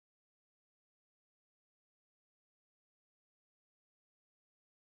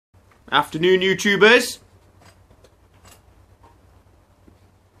Afternoon, YouTubers.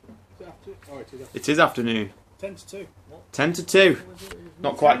 It is afternoon. 10 to 2. 10 to 2.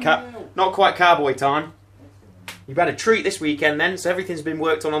 Not quite cowboy time. You've had a treat this weekend then, so everything's been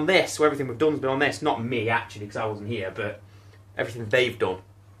worked on this. So everything we've done has been on this. Not me, actually, because I wasn't here, but everything they've done.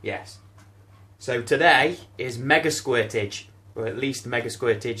 Yes. So today is Megasquirtage, or at least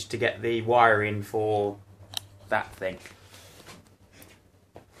Megasquirtage, to get the wiring for that thing.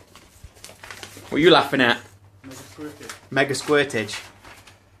 What are you laughing at? Megasquirtage. Megasquirtage.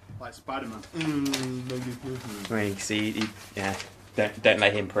 Like Spider-Man. Well, you can see, yeah, don't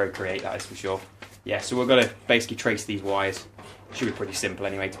let him procreate, that is for sure. Yeah, so we're going to basically trace these wires. Should be pretty simple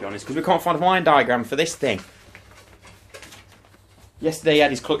anyway, to be honest, because we can't find a wiring diagram for this thing. Yesterday he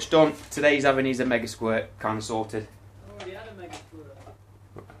had his clutch done, today he's having his Megasquirt kind of sorted. Already had a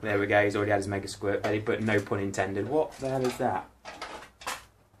Megasquirt. There we go, he's already had his Megasquirt ready, but no pun intended. What the hell is that?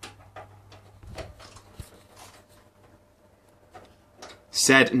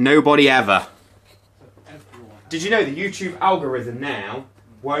 Said nobody ever. Did you know the YouTube algorithm now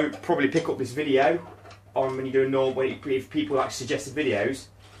won't probably pick up this video on when you do a normal, if people like suggested videos,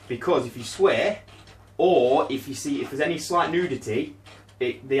 because if you swear or if you see if there's any slight nudity,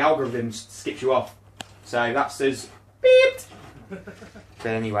 the algorithm skips you off. So that says beeped. But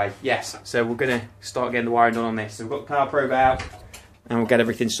anyway, yes. So we're gonna start getting the wiring done on this. So we've got the power probe out, and we'll get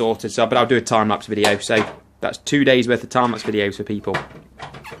everything sorted. So, but I'll do a time lapse video. So that's 2 days worth of time lapse videos for people.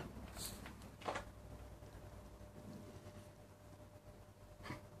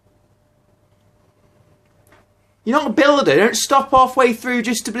 You're not a builder, don't stop halfway through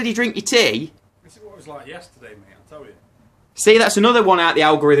just to bloody drink your tea. This is what it was like yesterday, mate, I'll tell you. See, that's another one out the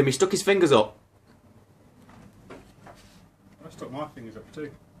algorithm, he stuck his fingers up. I stuck my fingers up too.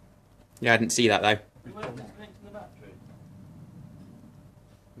 Yeah, I didn't see that though. You weren't disconnecting the battery?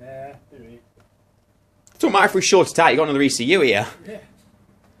 Nah, do It doesn't matter if we short it out, you got another ECU here. Yeah.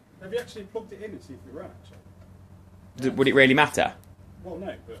 Have you actually plugged it in and see if it ran actually? Would it really matter? Well,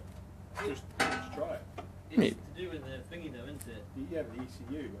 no, but just try it. It's to do with the thingy though, isn't it? Yeah, the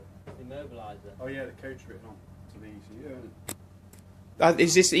ECU. The immobiliser. Oh yeah, the code's written on to the ECU, isn't it?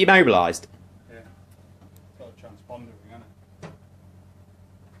 Is this immobilised? Yeah. It's got a transponder ring, hasn't it?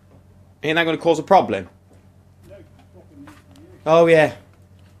 Ain't that going to cause a problem? No, it's swapping the ECU. Oh yeah.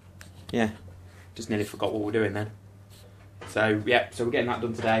 Yeah. Just nearly forgot what we're doing then. So yeah, so we're getting that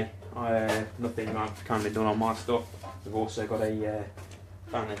done today. Nothing I've kind of done on my stuff. We've also got a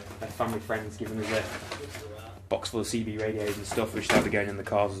family friends giving us a box full of CB radios and stuff, which they'll be going in the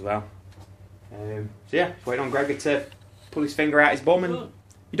cars as well. So yeah, just waiting on Gregor to pull his finger out his bum and...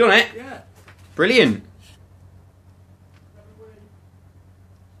 You done it? Yeah. Brilliant.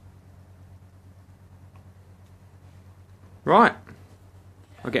 Right.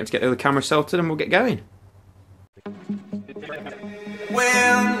 I'll get him to get the other camera salted and we'll get going.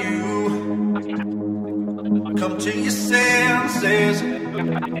 When you come to your senses,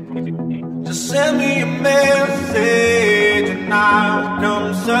 just send me a message and I'll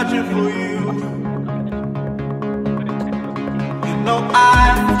come searching for you. You know I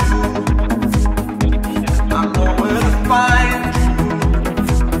know where to find you.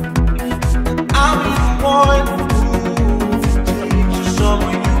 I'm the one who takes you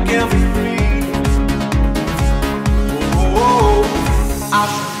somewhere you can be free. Oh, I'll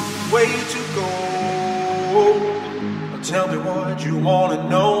show you where to go. Tell me what you wanna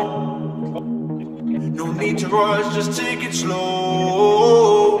know. No need to rush, just take it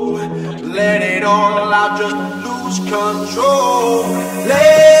slow. Let it all out, just lose control.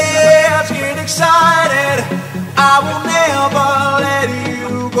 Let's get excited. I will never let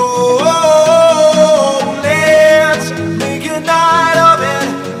you go. Let's make a night of it.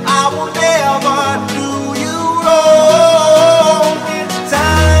 I will never do you wrong. It's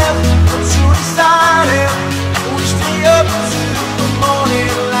time to decide it. We stay up till the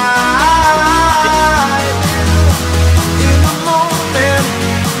morning light. In the moment,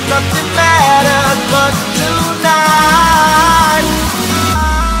 nothing matters but tonight.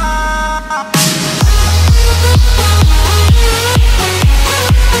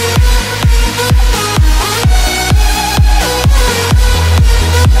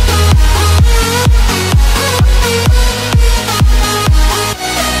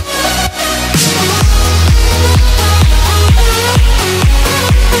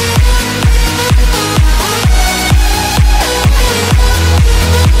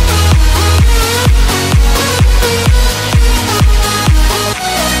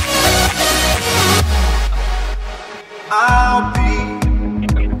 I'll be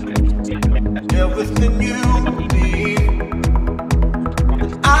everything you need.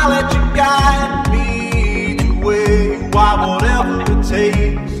 I'll let you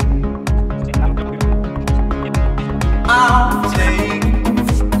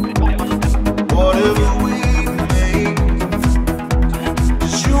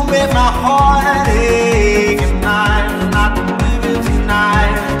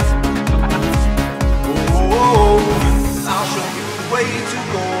to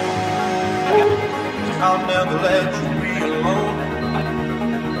go. I'll never let you be alone.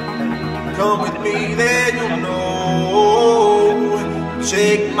 Come with me, then you'll know.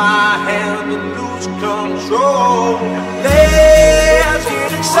 Take my hand and lose control. Let's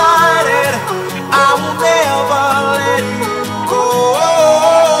get excited. I will never let you go.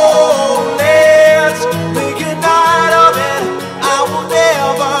 Let's make a night of it. I will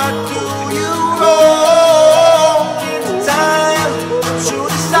never do you wrong. It's time to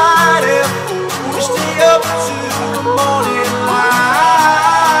decide if we stay up to the morning light.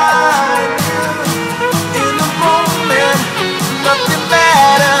 In the moment, nothing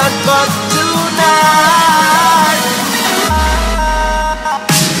matters but tonight.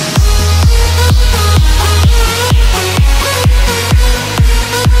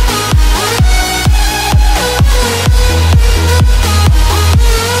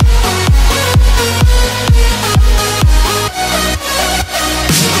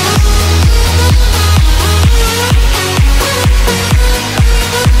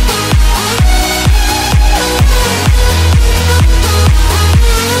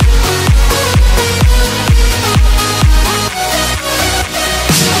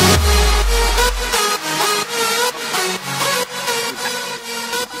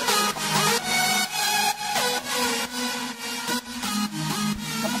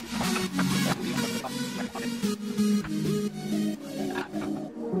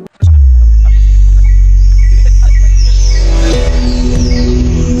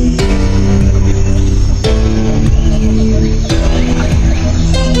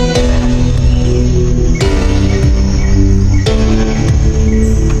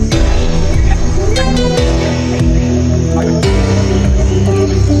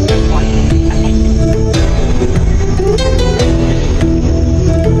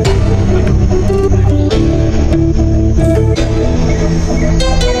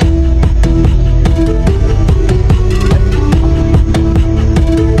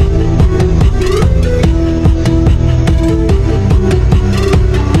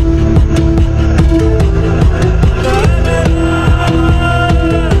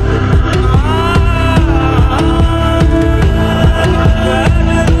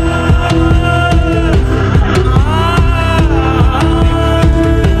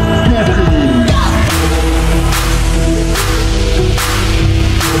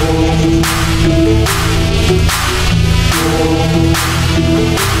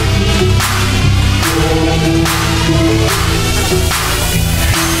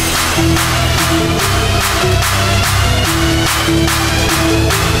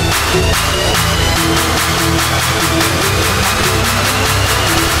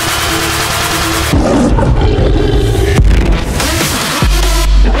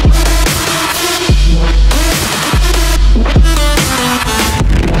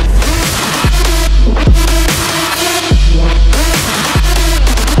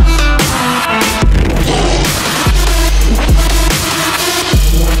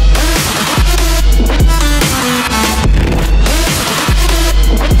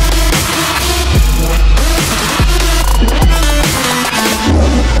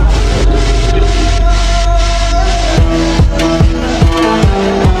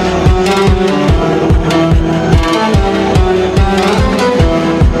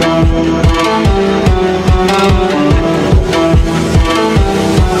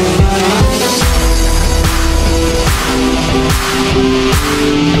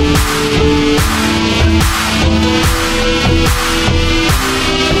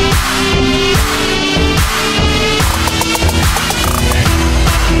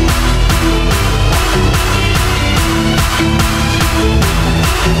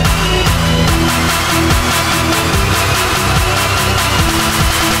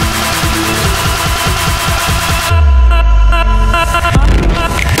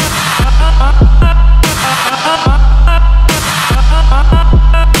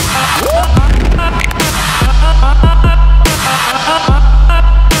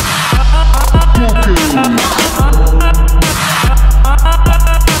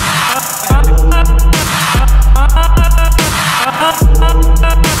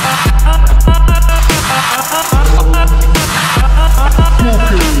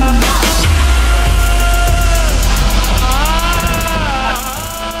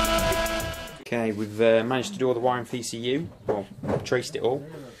 Okay, we've managed to do all the wiring for the ECU. Well, traced it all.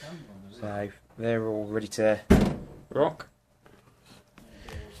 So they're all ready to rock.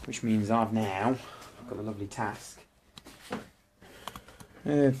 Which means I've now got the lovely task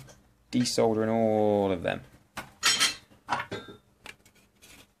of desoldering all of them.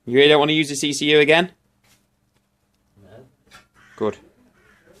 You really don't want to use this ECU again? No. Good.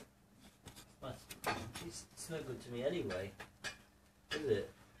 no good to me anyway. Is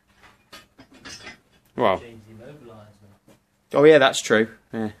it? Well. Change the immobiliser. Oh yeah, that's true.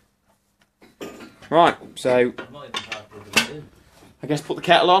 Yeah. Right, so I'm not even halfway with it. I guess put the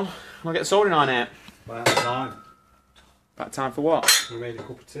kettle on and I'll get the soldering iron out. About time. About time for what? We made a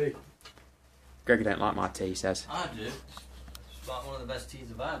cup of tea. Gregor don't like my tea, he says. I do. It's like one of the best teas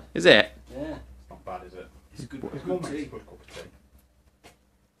I've had. Is it? Yeah. It's not bad, is it? It's good. His mum makes a good cup of tea.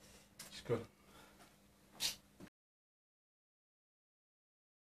 It's good.